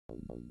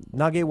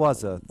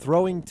Nagewaza,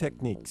 throwing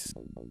techniques.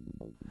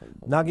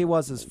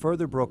 Nagewaza is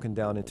further broken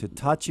down into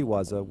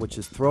tachiwaza, which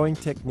is throwing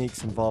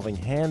techniques involving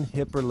hand,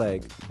 hip, or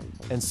leg,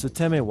 and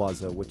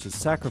sutemewaza, which is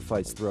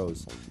sacrifice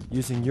throws,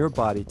 using your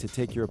body to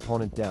take your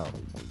opponent down.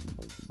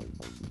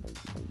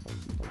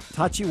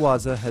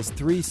 Tachiwaza has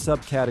three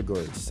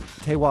subcategories: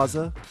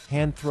 tewaza,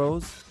 hand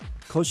throws;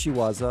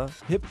 koshiwaza,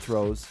 hip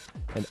throws;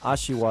 and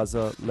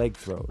ashiwaza, leg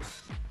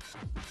throws.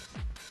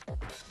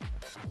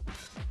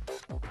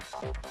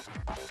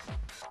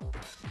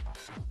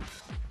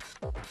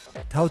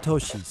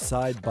 Taotoshi,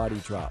 side body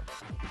drop.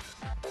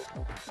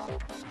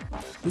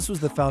 This was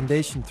the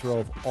foundation throw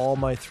of all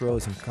my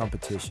throws in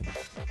competition.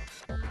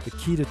 The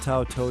key to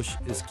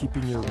Taotoshi is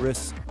keeping your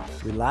wrists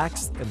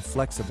relaxed and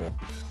flexible,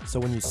 so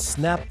when you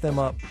snap them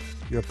up,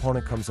 your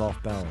opponent comes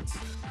off balance.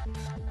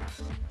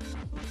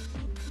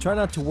 Try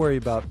not to worry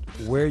about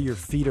where your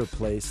feet are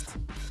placed.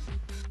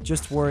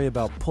 Just worry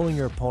about pulling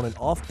your opponent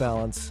off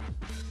balance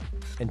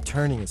and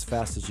turning as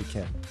fast as you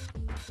can.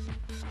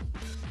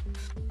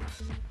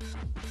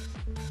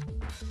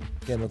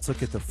 Again, let's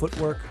look at the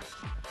footwork.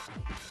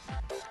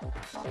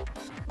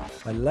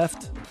 My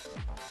left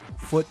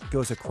foot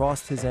goes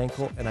across his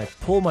ankle and I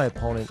pull my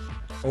opponent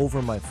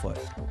over my foot.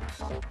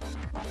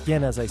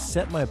 Again, as I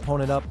set my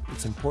opponent up,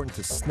 it's important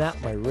to snap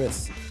my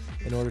wrists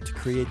in order to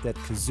create that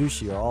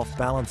kazushi or off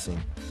balancing.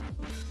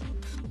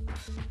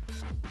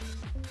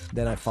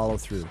 Then I follow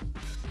through.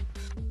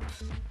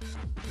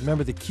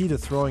 Remember, the key to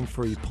throwing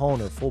for ippon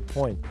or full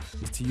point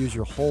is to use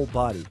your whole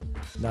body,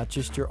 not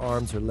just your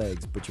arms or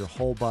legs, but your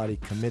whole body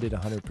committed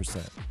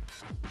 100%.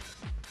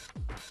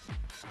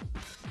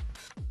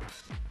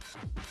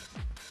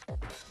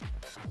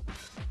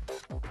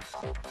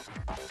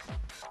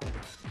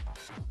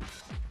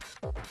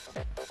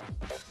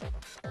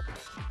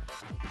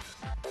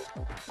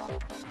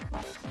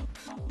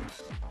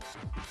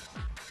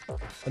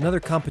 Another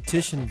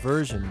competition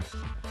version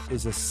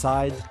is a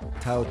side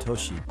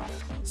taotoshi,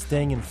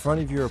 staying in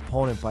front of your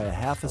opponent by a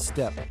half a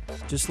step,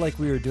 just like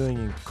we were doing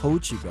in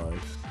kouchi-gari.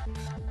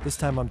 This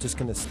time I'm just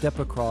going to step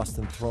across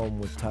and throw him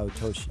with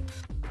taotoshi.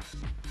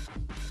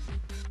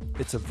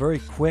 It's a very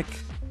quick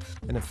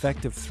and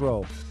effective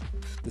throw.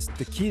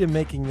 The key to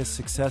making this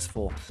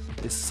successful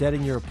is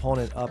setting your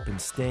opponent up and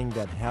staying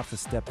that half a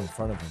step in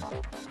front of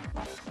him.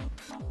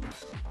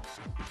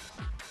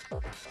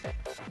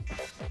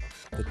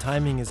 The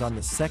timing is on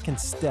the second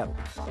step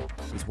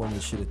is when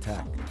you should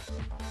attack.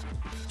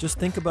 Just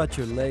think about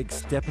your legs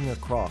stepping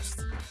across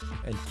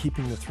and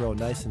keeping the throw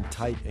nice and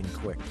tight and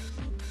quick.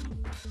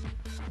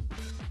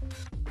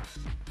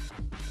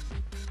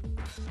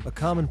 A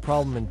common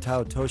problem in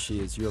taotoshi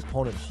is your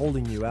opponent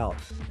holding you out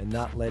and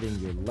not letting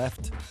your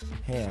left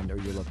hand or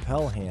your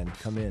lapel hand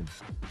come in.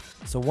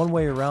 So one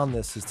way around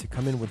this is to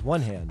come in with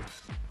one hand.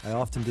 I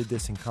often did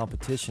this in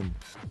competition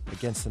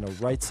against a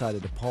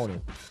right-sided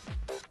opponent.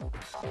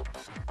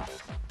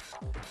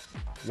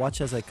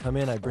 Watch as I come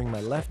in, I bring my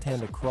left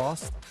hand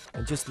across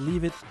and just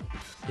leave it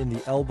in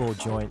the elbow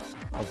joint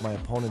of my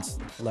opponent's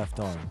left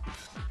arm.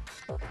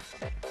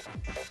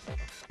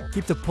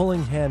 Keep the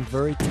pulling hand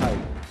very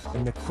tight,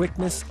 and the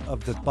quickness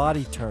of the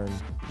body turn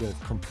will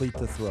complete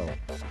the throw.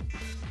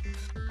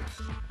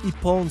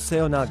 Ippon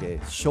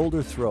seonage,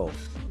 shoulder throw.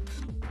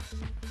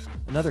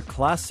 Another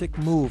classic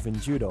move in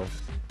judo.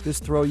 This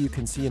throw you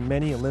can see in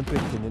many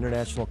Olympic and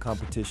international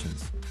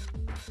competitions.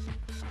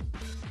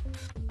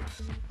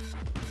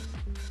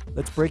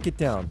 Let's break it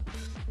down.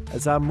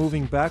 As I'm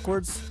moving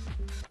backwards,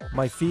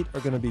 my feet are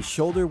going to be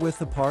shoulder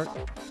width apart,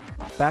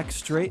 back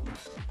straight,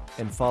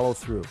 and follow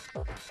through.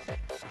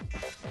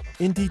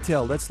 In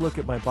detail, let's look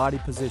at my body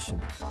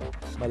position.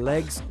 My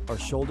legs are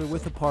shoulder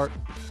width apart,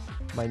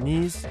 my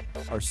knees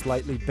are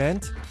slightly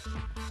bent,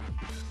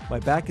 my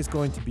back is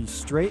going to be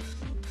straight.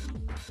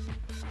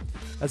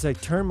 As I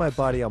turn my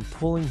body, I'm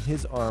pulling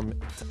his arm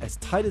as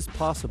tight as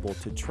possible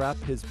to trap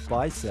his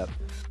bicep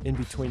in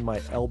between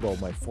my elbow,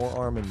 my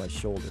forearm, and my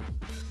shoulder.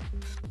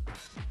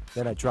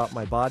 Then I drop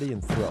my body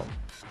and throw.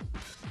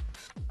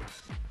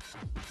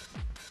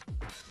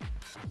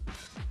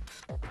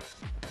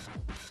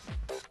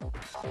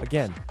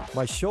 Again,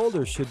 my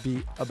shoulder should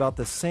be about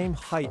the same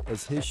height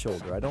as his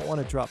shoulder. I don't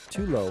want to drop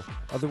too low,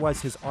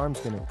 otherwise his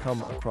arm's going to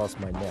come across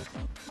my neck.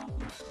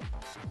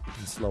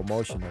 In slow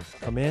motion,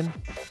 I come in,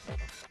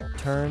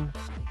 turn,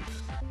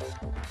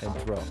 and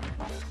throw.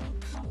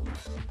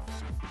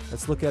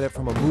 Let's look at it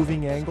from a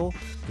moving angle,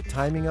 the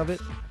timing of it.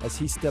 As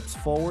he steps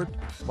forward,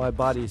 my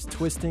body is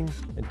twisting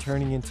and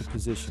turning into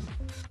position.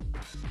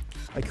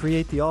 I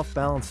create the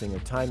off-balancing or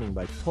timing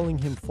by pulling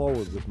him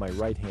forward with my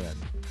right hand.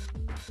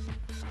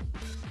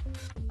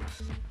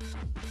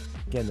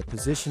 Again, the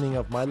positioning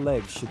of my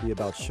legs should be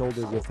about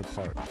shoulder width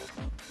apart.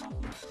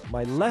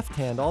 My left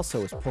hand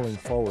also is pulling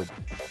forward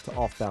to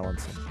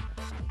off-balance him.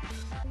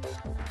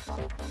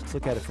 Let's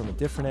look at it from a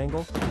different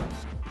angle.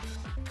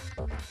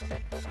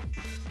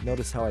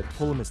 Notice how I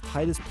pull him as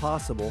tight as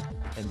possible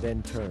and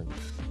then turn.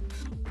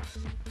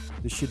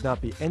 There should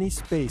not be any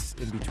space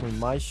in between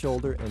my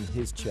shoulder and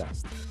his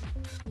chest.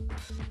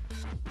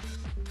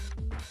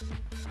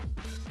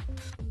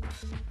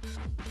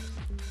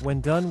 When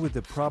done with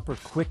the proper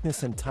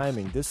quickness and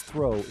timing, this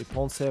throw,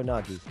 Ippon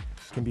Seonagi,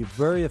 can be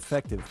very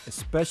effective,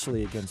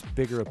 especially against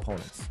bigger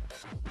opponents.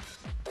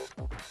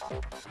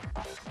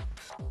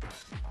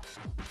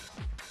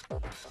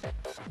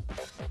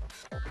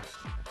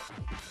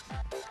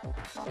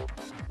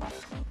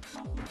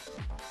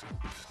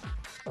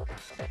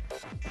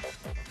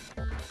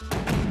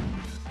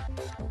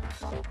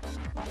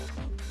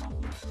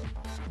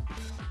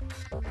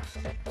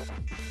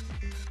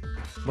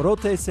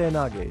 Morote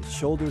Seonage,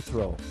 shoulder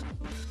throw.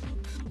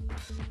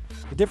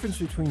 The difference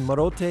between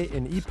Morote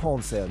and Ippon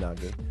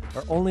Seonage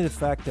are only the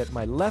fact that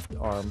my left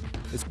arm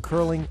is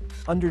curling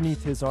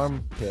underneath his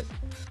armpit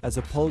as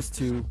opposed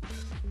to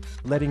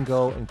letting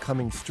go and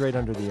coming straight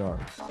under the arm.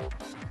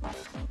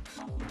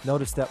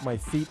 Notice that my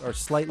feet are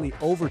slightly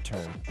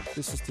overturned.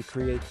 This is to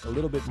create a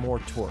little bit more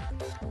torque.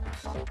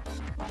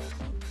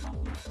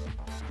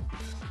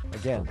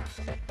 Again,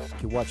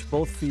 you watch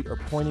both feet are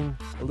pointing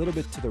a little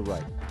bit to the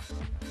right.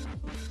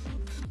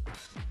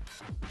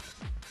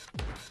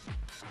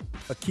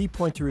 A key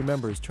point to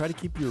remember is try to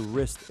keep your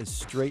wrist as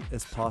straight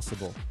as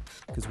possible,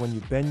 because when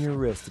you bend your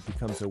wrist, it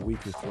becomes a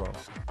weaker throw.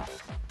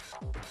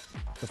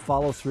 The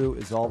follow-through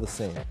is all the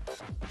same.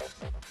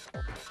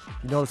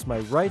 You notice my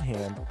right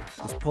hand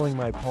is pulling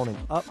my opponent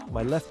up,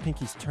 my left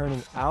pinky's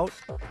turning out.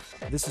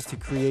 This is to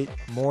create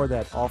more of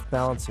that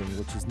off-balancing,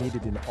 which is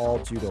needed in all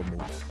judo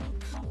moves.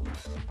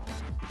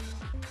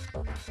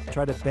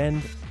 Try to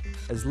bend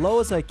as low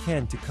as I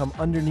can to come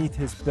underneath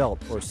his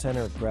belt or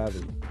center of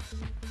gravity.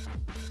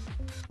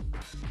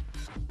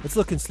 Let's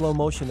look in slow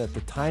motion at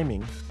the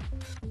timing.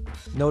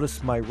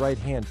 Notice my right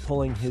hand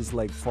pulling his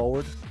leg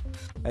forward.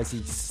 As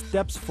he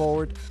steps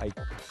forward, I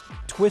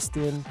twist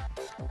in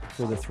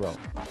for the throw.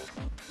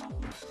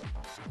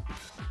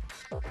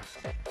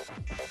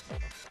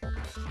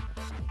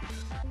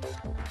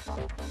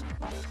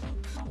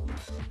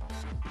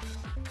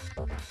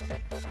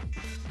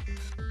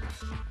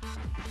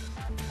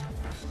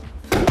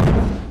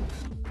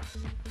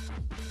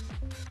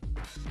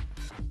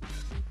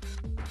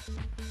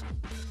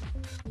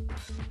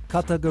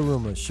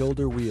 Kataguruma,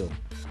 shoulder wheel.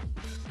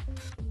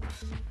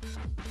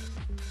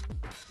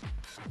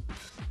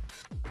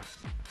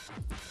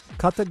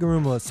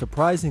 Kataguruma,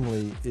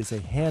 surprisingly, is a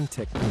hand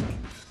technique.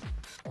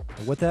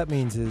 What that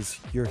means is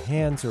your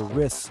hands or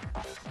wrists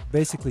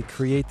basically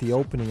create the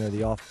opening or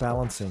the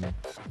off-balancing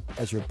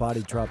as your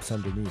body drops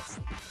underneath.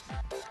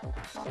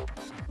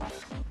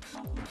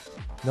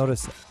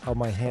 Notice how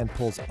my hand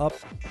pulls up,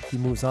 he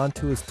moves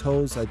onto his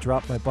toes, I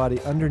drop my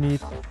body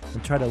underneath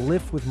and try to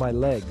lift with my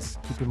legs,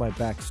 keeping my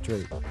back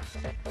straight.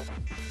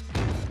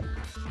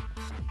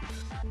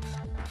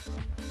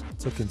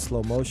 Let's look in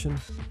slow motion.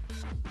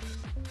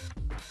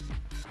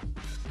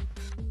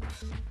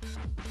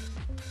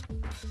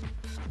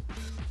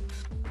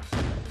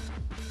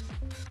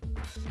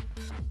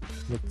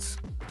 Looks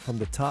from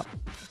the top.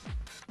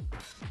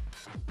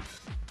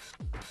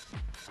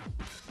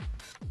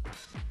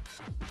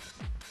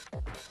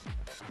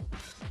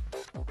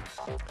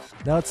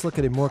 Now let's look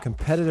at a more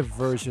competitive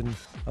version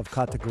of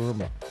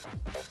Kataguruma.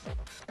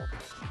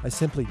 I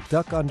simply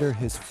duck under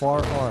his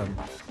far arm,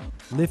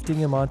 lifting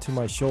him onto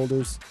my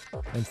shoulders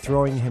and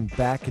throwing him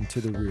back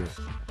into the rear.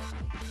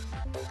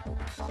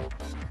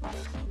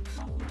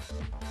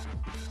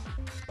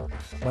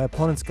 My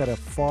opponent's got a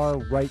far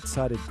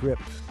right-sided grip,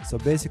 so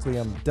basically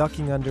I'm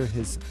ducking under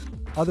his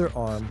other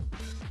arm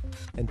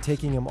and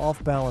taking him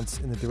off balance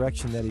in the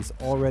direction that he's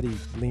already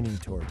leaning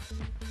toward.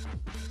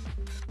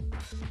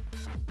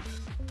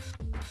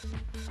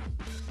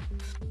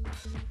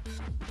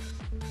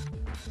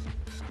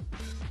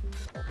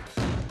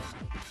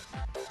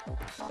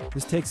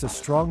 This takes a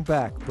strong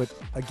back, but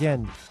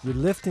again, you're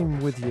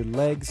lifting with your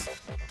legs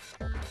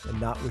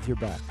and not with your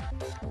back.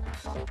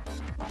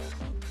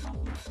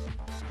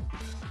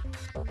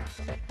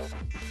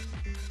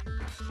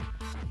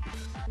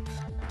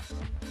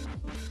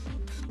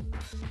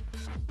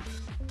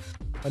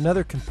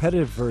 Another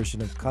competitive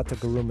version of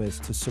Kataguruma is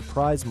to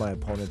surprise my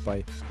opponent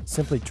by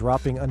simply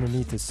dropping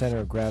underneath his center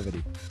of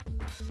gravity.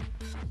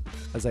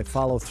 As I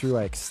follow through,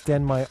 I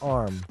extend my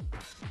arm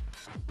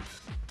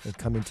and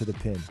come into the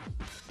pin.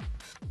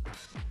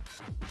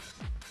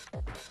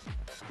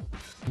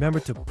 Remember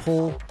to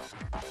pull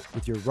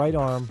with your right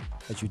arm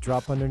as you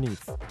drop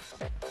underneath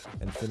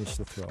and finish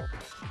the throw.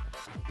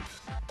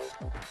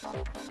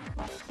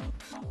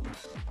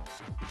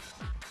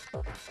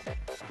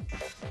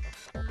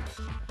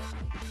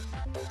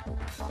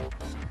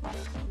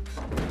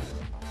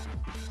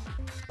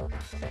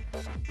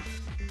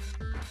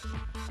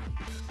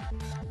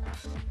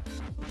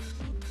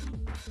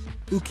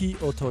 Uki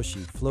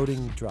Otoshi,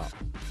 floating drop.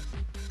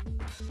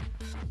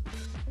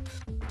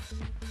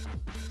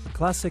 A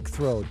classic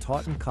throw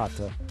taught in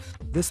kata,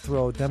 this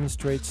throw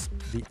demonstrates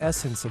the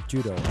essence of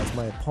judo. As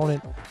my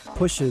opponent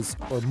pushes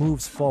or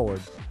moves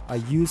forward, I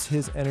use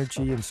his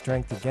energy and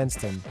strength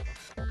against him,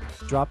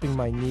 dropping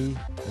my knee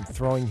and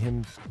throwing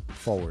him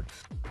forward.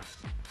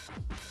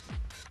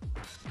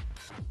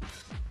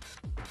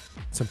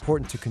 It's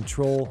important to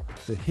control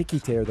the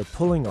hikite, or the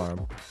pulling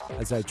arm.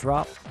 As I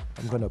drop,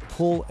 I'm going to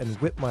pull and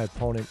whip my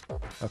opponent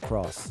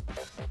across.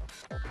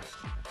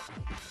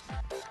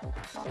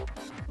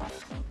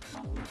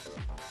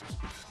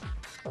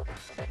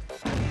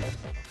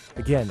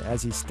 Again,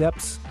 as he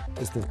steps,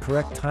 is the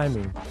correct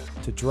timing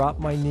to drop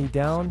my knee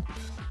down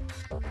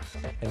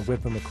and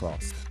whip him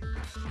across.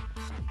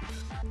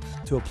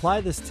 To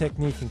apply this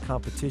technique in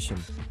competition,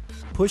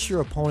 push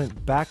your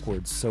opponent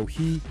backwards so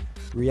he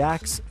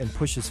reacts and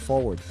pushes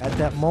forward. At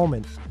that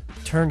moment,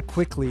 turn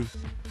quickly,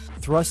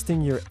 thrusting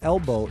your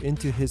elbow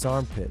into his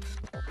armpit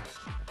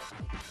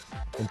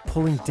and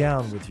pulling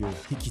down with your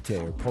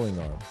hikite, or pulling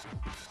arm.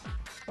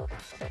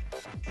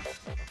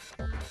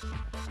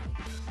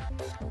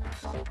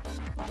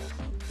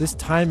 This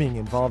timing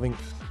involving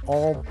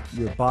all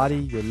your body,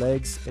 your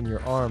legs, and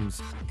your arms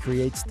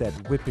creates that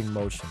whipping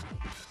motion.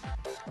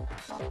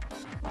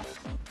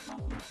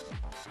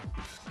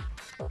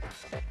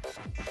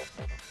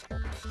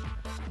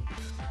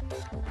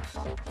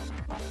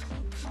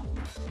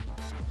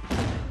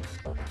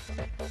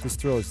 This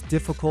throw is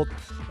difficult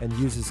and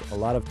uses a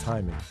lot of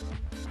timing.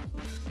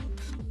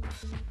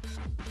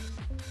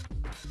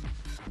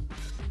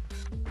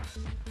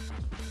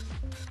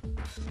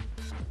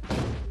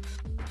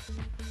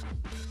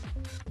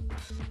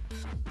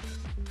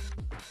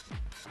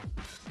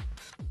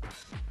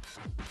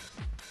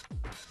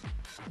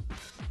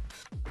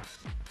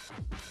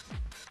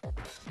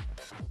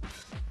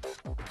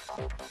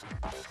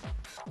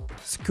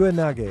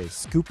 Tsukuenage,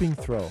 scooping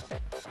throw.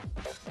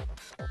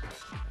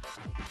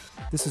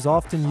 This is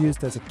often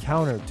used as a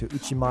counter to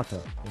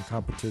uchimata in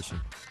competition.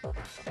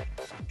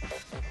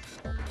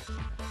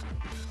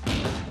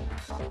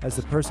 As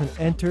the person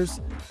enters,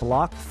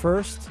 block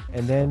first,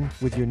 and then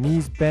with your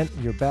knees bent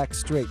and your back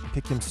straight,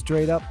 pick him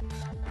straight up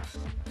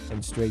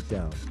and straight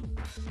down.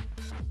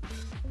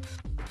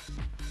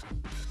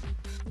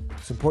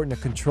 It's important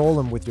to control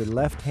him with your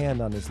left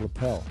hand on his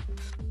lapel.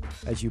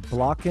 As you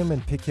block him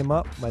and pick him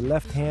up, my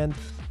left hand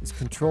is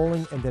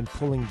controlling and then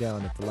pulling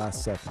down at the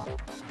last second.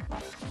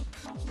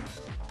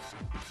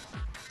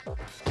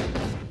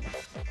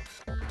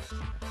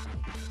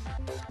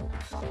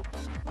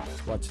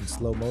 Let's watch in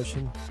slow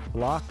motion.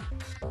 Block,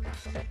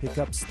 pick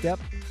up, step,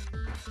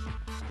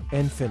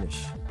 and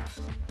finish.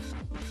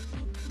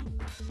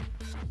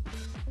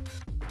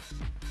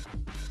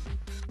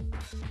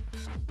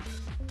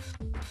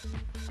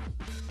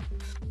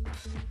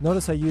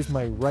 Notice I use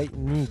my right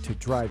knee to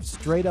drive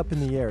straight up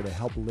in the air to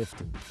help lift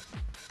him.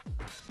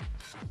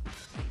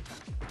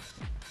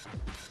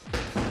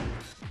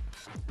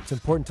 It's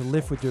important to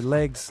lift with your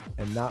legs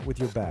and not with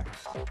your back.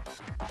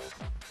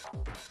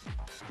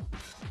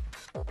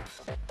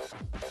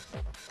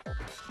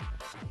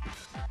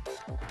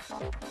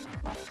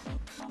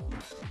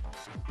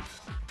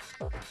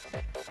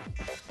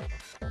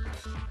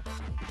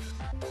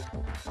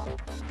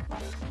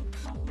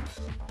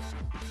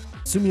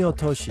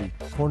 Sumiotoshi,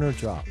 corner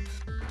drop.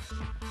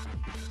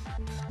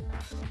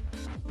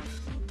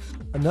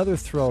 Another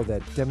throw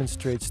that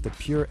demonstrates the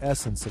pure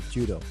essence of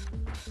judo.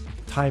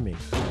 Timing.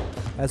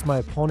 As my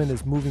opponent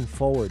is moving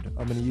forward,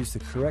 I'm going to use the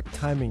correct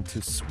timing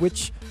to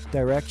switch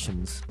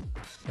directions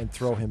and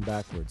throw him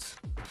backwards.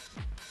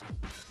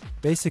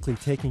 Basically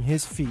taking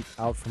his feet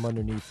out from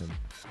underneath him.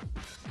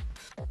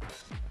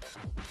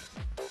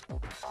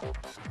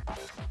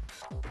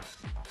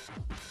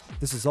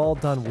 This is all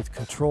done with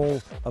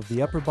control of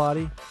the upper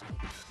body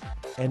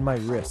and my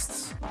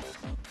wrists.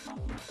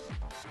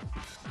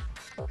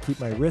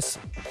 Keep my wrists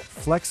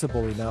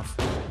flexible enough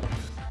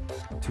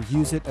to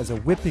use it as a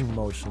whipping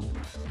motion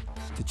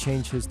to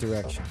change his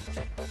direction.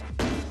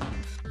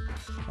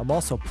 I'm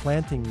also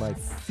planting my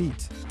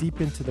feet deep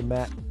into the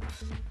mat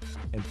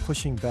and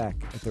pushing back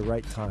at the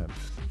right time.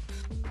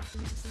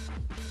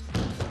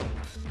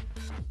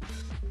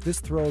 This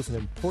throw is an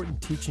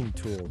important teaching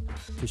tool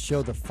to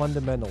show the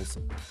fundamentals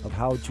of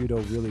how judo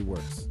really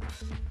works.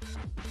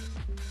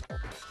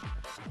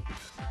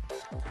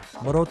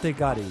 Morote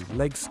gari,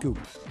 leg scoop.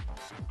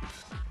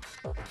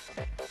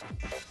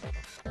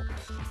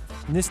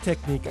 In this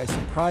technique, I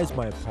surprise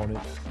my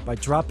opponent by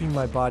dropping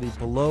my body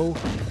below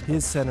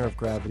his center of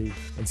gravity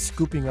and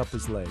scooping up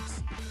his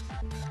legs.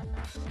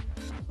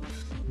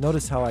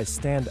 Notice how I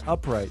stand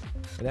upright,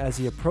 and as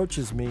he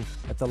approaches me,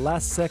 at the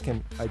last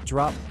second, I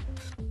drop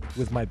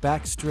with my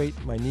back straight,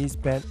 my knees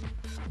bent,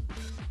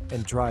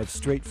 and drive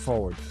straight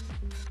forward.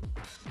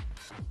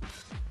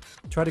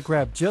 Try to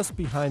grab just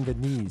behind the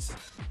knees.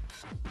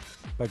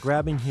 By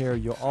grabbing here,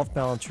 you'll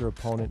off-balance your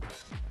opponent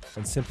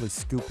and simply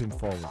scoop him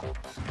forward.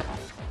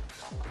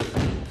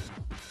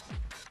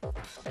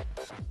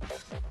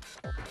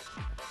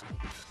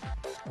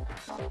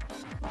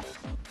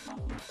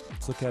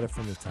 Let's look at it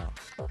from the top.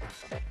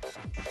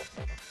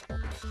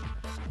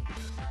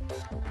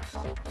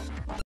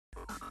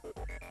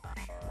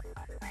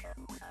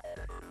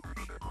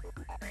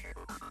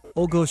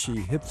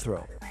 Ogoshi, hip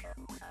throw.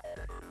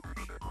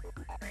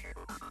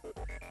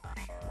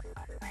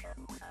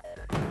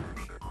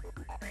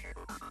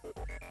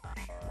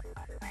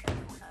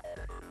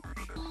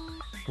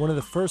 one of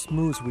the first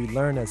moves we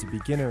learn as a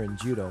beginner in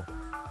Judo.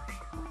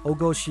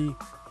 Ogoshi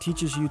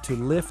teaches you to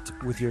lift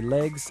with your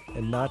legs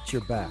and not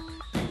your back.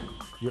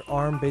 Your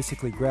arm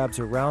basically grabs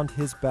around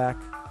his back,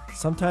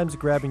 sometimes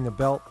grabbing the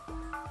belt,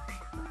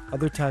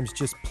 other times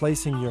just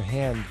placing your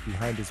hand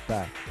behind his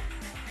back.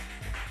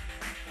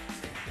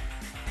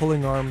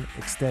 Pulling arm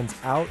extends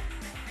out.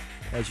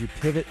 As you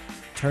pivot,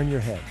 turn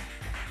your head.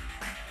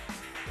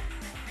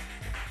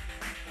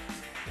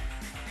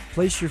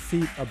 Place your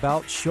feet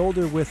about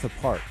shoulder width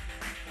apart.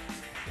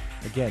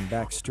 Again,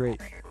 back straight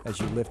as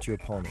you lift your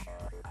opponent.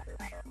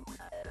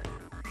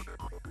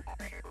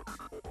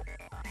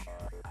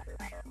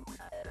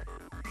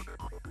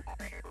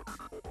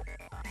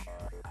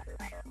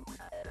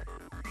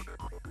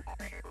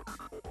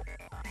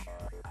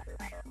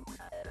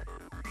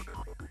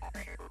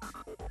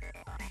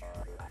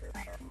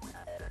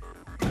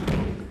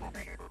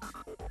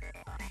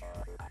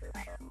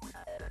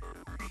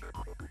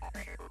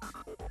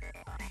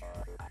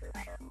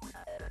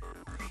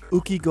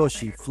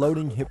 Ukigoshi,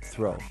 floating hip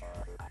throw.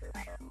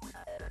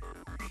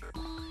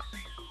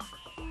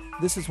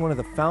 This is one of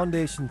the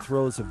foundation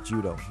throws of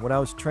Judo. When I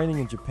was training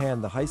in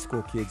Japan, the high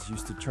school kids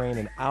used to train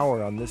an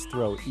hour on this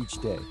throw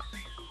each day.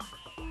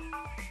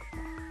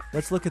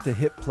 Let's look at the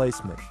hip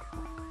placement.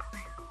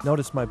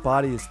 Notice my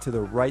body is to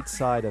the right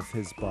side of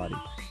his body.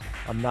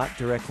 I'm not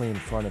directly in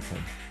front of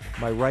him.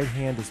 My right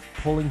hand is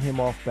pulling him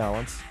off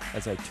balance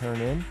as I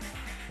turn in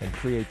and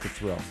create the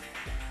throw.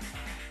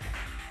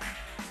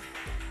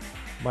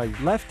 My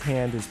left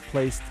hand is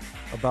placed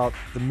about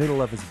the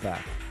middle of his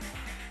back.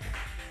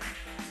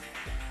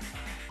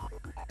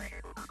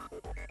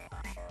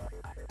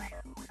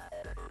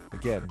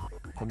 Again,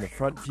 from the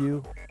front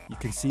view, you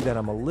can see that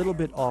I'm a little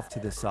bit off to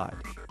the side.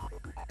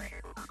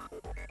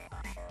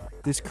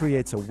 This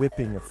creates a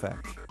whipping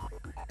effect.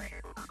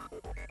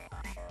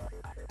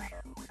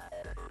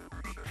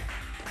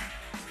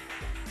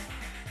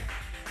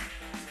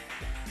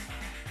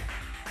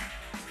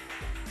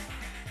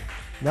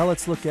 Now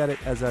let's look at it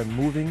as I'm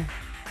moving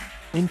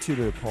into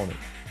the opponent.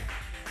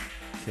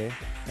 Okay,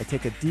 I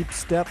take a deep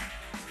step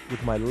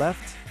with my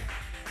left,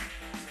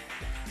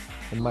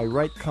 and my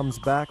right comes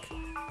back,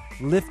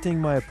 lifting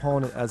my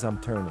opponent as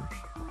I'm turning.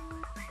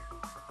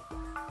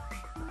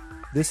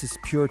 This is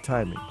pure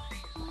timing.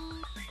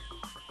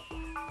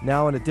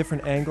 Now in a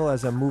different angle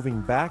as I'm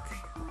moving back,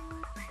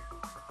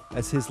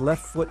 as his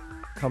left foot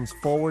comes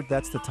forward,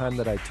 that's the time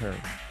that I turn.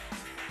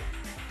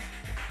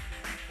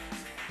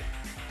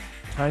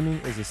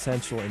 Timing is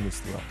essential in this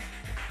throw.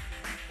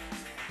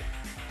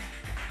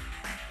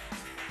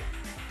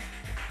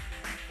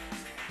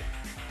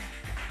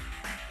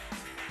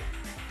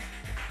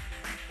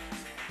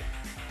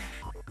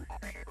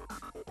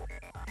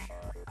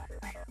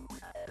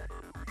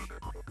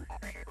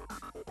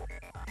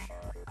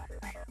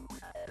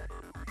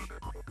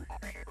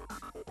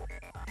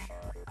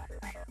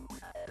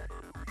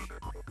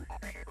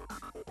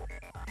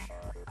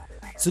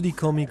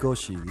 Tsurikomi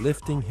goshi,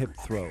 lifting hip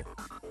throw.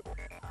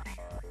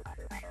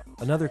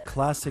 Another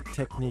classic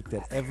technique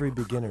that every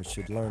beginner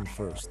should learn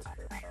first.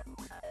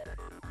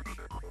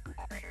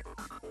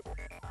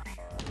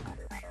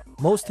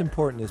 Most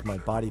important is my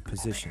body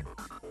position.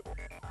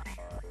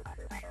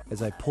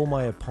 As I pull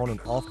my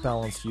opponent off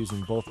balance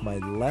using both my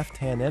left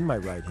hand and my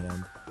right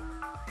hand,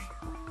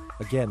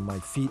 again, my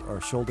feet are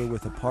shoulder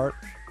width apart,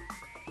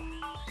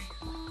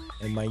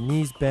 and my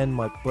knees bend,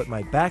 but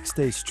my back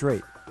stays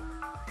straight.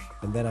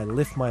 And then I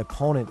lift my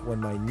opponent when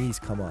my knees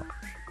come up.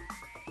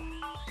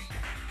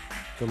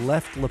 The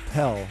left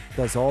lapel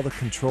does all the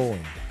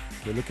controlling.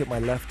 Okay, look at my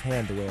left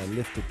hand, the way I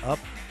lift it up.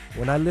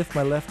 When I lift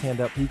my left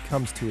hand up, he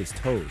comes to his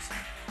toes.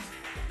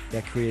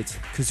 That creates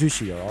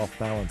kazushi, or off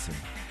balancing.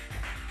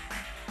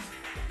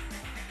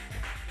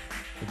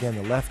 Again,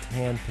 the left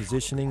hand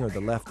positioning or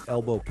the left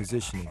elbow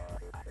positioning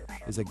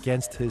is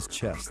against his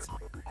chest.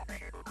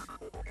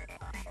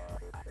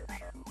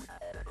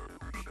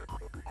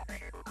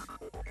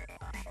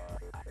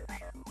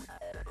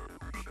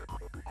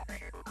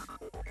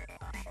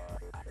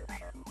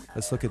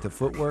 Let's look at the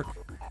footwork.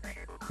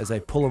 As I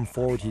pull him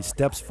forward, he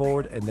steps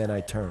forward, and then I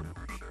turn.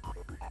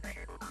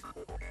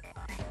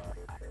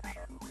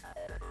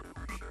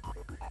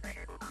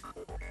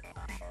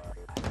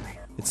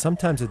 It's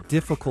sometimes a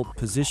difficult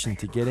position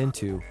to get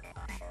into,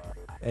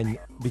 and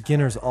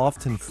beginners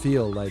often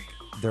feel like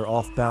they're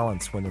off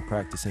balance when they're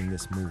practicing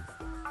this move.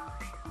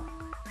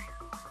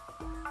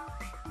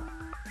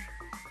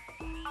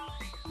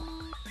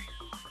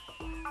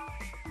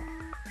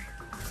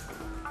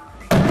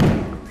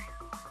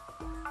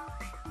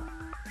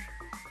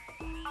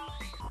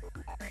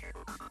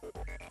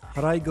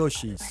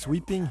 Haraigoshi,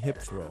 sweeping hip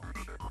throw.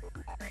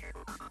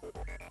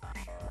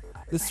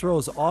 This throw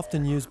is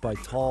often used by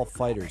tall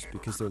fighters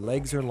because their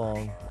legs are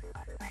long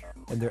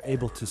and they're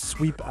able to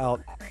sweep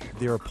out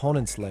their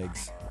opponent's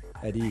legs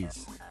at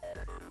ease.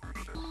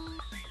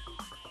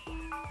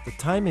 The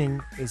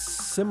timing is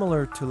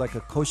similar to like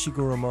a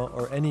koshiguruma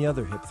or any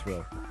other hip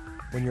throw.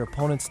 When your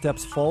opponent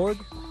steps forward,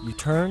 you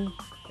turn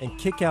and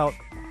kick out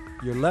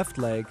your left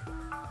leg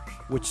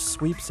which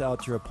sweeps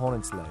out your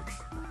opponent's legs.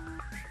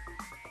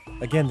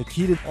 Again, the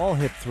key to all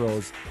hip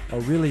throws are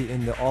really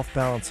in the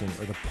off-balancing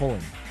or the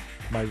pulling.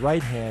 My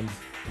right hand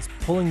is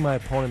pulling my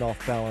opponent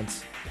off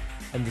balance,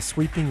 and the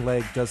sweeping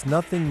leg does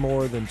nothing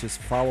more than just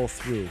follow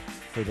through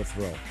for the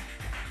throw.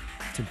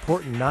 It's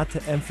important not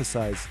to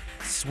emphasize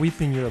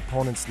sweeping your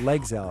opponent's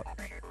legs out,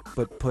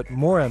 but put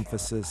more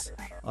emphasis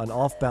on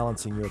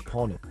off-balancing your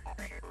opponent,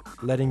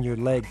 letting your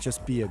leg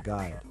just be a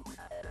guide.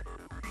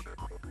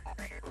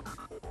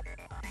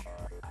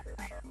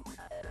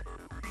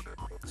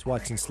 Let's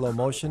watch in slow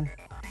motion.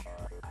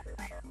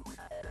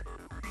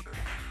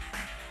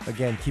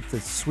 Again, keep the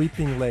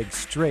sweeping leg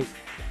straight,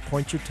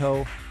 point your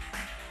toe,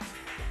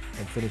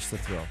 and finish the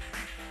throw.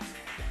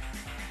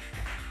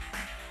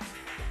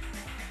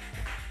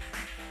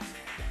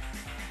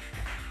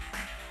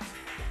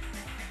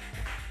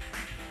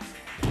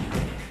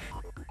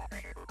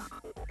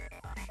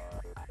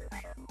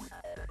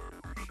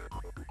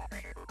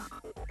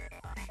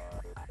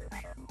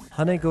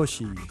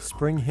 Hanegoshi,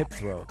 spring hip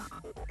throw.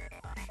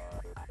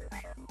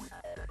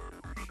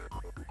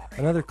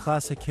 Another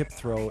classic hip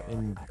throw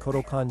in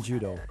Kodokan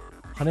Judo.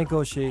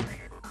 Hanegoshi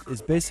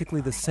is basically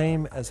the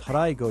same as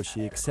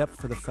Haraigoshi except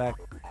for the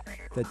fact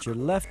that your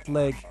left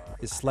leg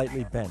is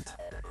slightly bent.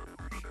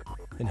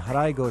 In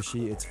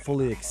Haraigoshi, it's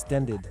fully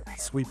extended,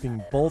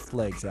 sweeping both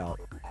legs out.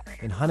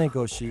 In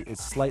Hanegoshi,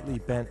 it's slightly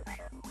bent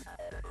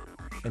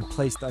and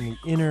placed on the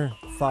inner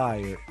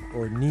thigh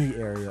or knee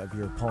area of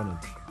your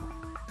opponent.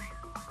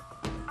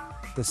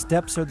 The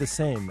steps are the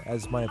same.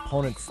 As my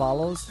opponent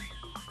follows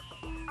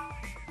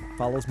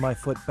my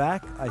foot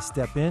back, I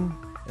step in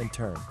and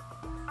turn.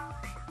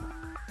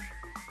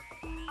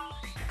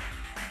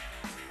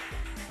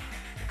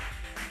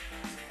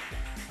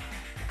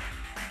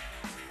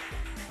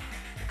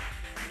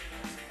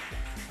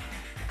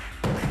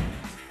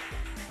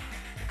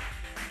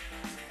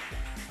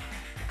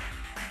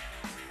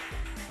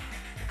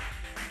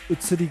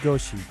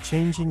 Utsurigoshi,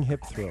 changing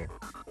hip throw.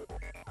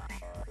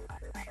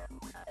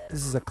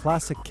 This is a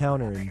classic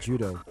counter in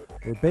Judo,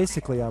 where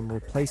basically I'm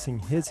replacing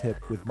his hip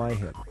with my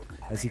hip.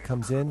 As he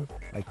comes in,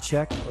 I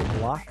check or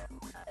block,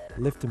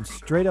 lift him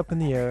straight up in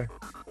the air,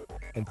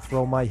 and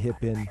throw my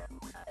hip in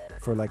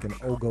for like an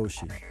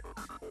ogoshi.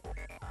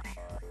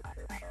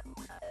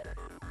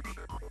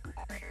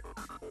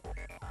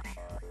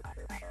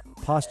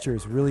 Posture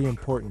is really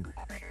important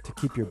to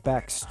keep your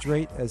back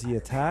straight as he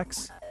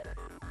attacks.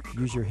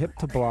 Use your hip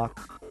to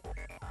block,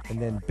 and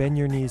then bend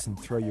your knees and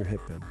throw your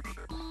hip in.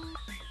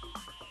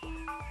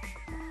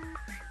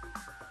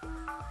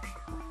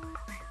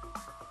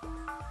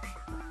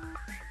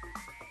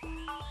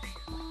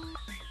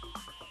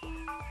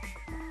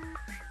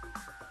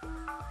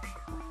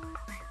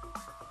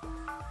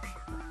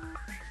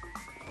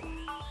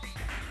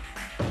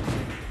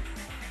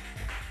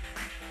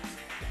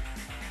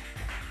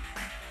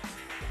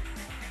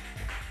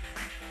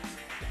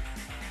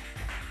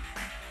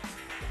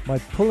 My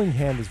pulling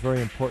hand is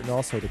very important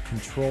also to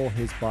control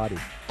his body.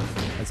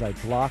 As I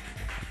block,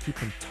 I keep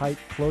him tight,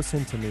 close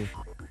into me,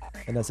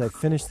 and as I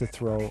finish the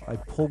throw, I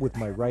pull with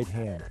my right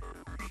hand.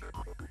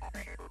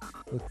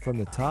 Look from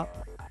the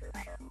top.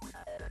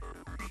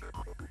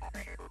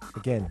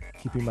 Again,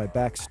 keeping my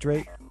back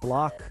straight,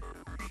 block,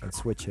 and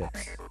switch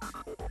hips.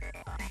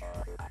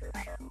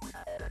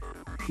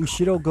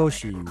 Ushiro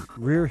Goshi,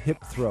 rear hip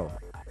throw.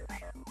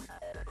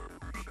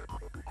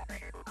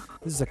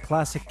 This is a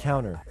classic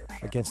counter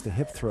against the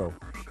hip throw,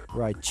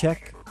 where I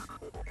check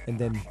and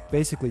then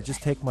basically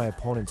just take my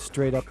opponent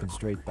straight up and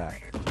straight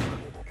back.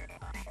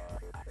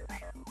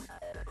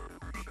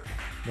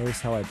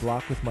 Notice how I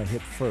block with my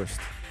hip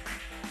first,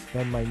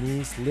 bend my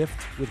knees, lift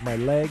with my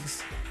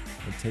legs,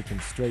 and take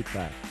him straight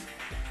back.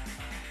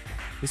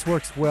 This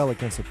works well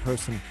against a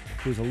person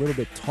who's a little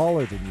bit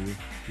taller than you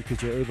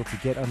because you're able to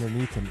get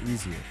underneath him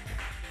easier.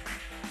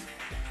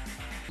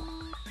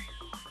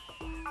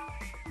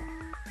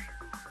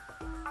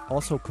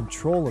 Also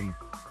control him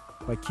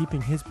by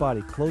keeping his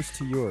body close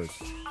to yours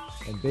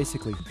and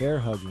basically bear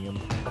hugging him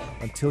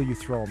until you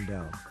throw him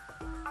down.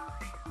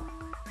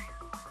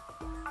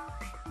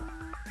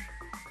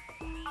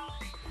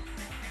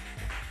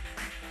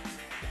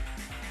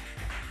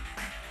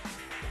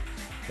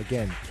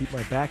 Again, keep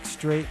my back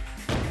straight.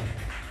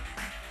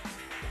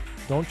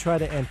 Don't try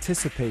to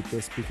anticipate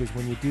this because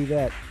when you do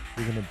that,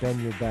 you're going to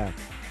bend your back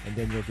and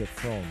then you'll get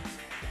thrown.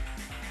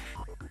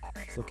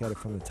 Let's look at it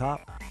from the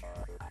top.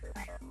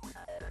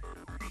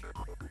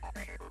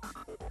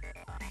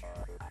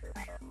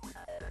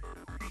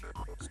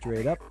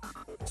 Straight up,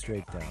 and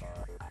straight down.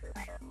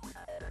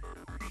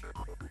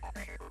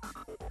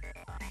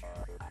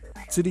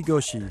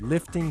 Tsurigoshi,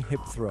 lifting hip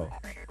throw.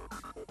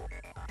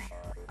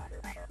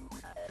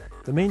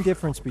 The main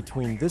difference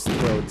between this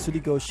throw,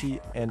 Tsurigoshi,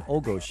 and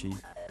Ogoshi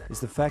is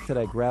the fact that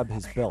I grab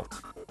his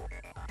belt.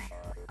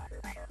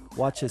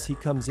 Watch as he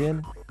comes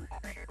in,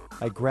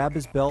 I grab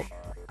his belt,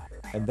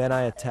 and then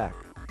I attack,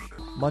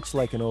 much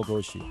like an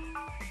Ogoshi.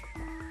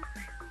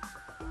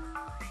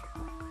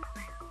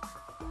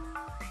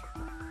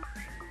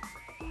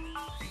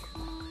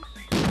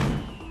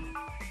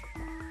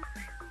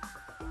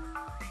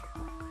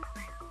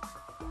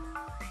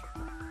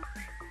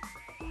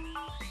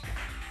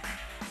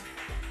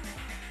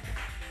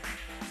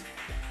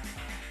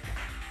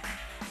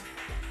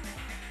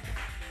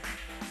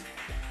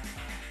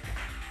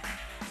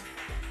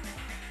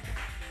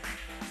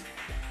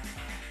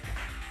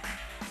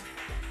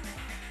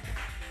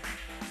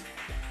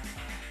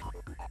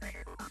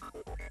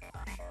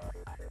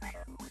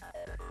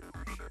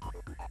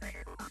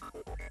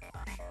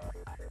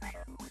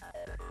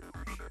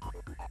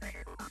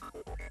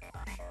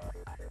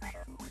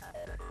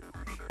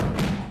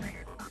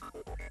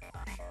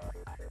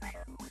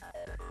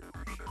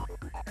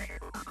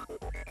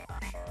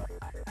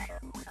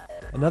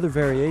 Another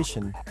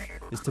variation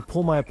is to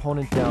pull my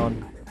opponent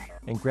down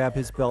and grab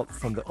his belt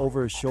from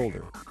over his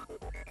shoulder.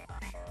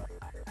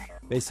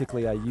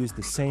 Basically, I use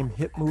the same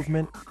hip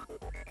movement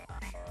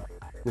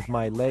with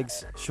my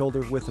legs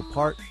shoulder width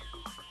apart,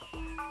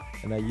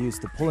 and I use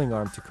the pulling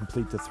arm to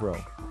complete the throw.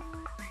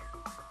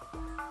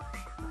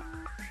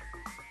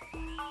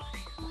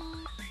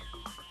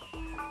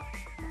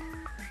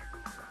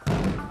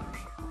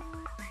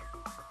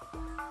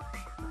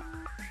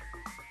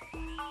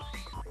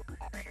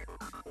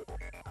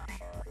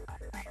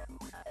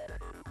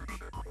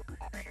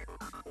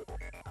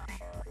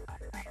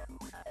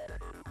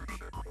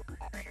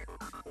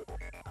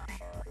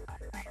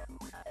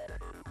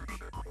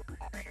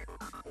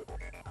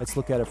 Let's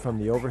look at it from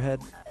the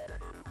overhead.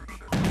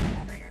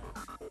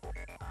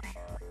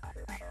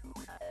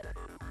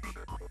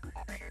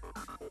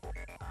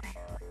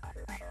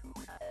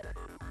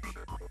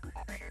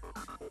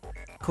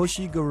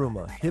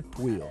 Koshi-garuma, hip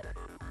wheel.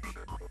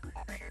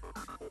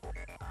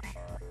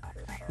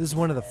 This is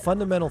one of the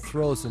fundamental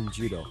throws in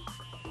Judo.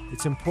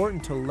 It's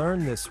important to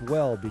learn this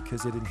well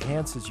because it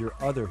enhances your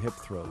other hip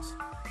throws.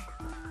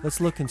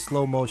 Let's look in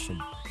slow motion.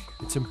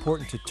 It's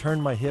important to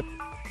turn my hip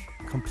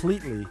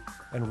completely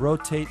and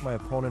rotate my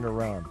opponent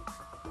around.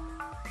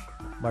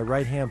 My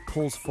right hand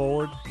pulls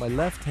forward, my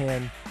left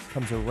hand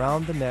comes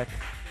around the neck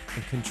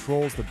and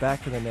controls the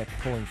back of the neck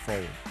pulling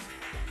forward.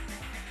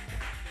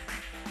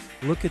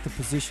 Look at the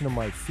position of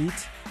my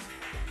feet.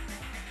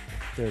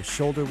 They're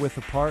shoulder width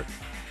apart.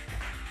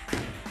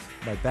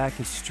 My back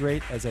is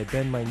straight as I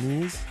bend my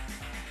knees.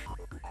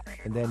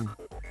 And then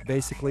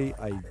basically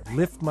I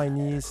lift my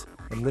knees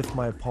and lift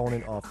my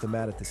opponent off the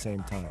mat at the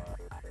same time.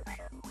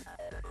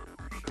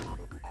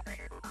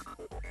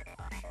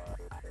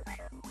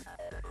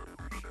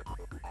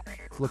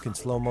 Look in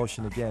slow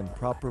motion again.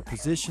 Proper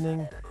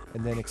positioning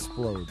and then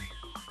explode.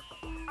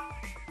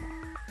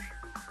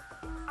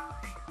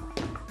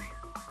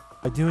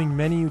 By doing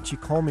many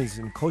uchikomis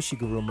in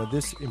Koshi-garuma,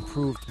 this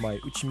improved my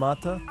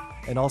uchimata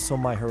and also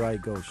my harai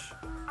goshi.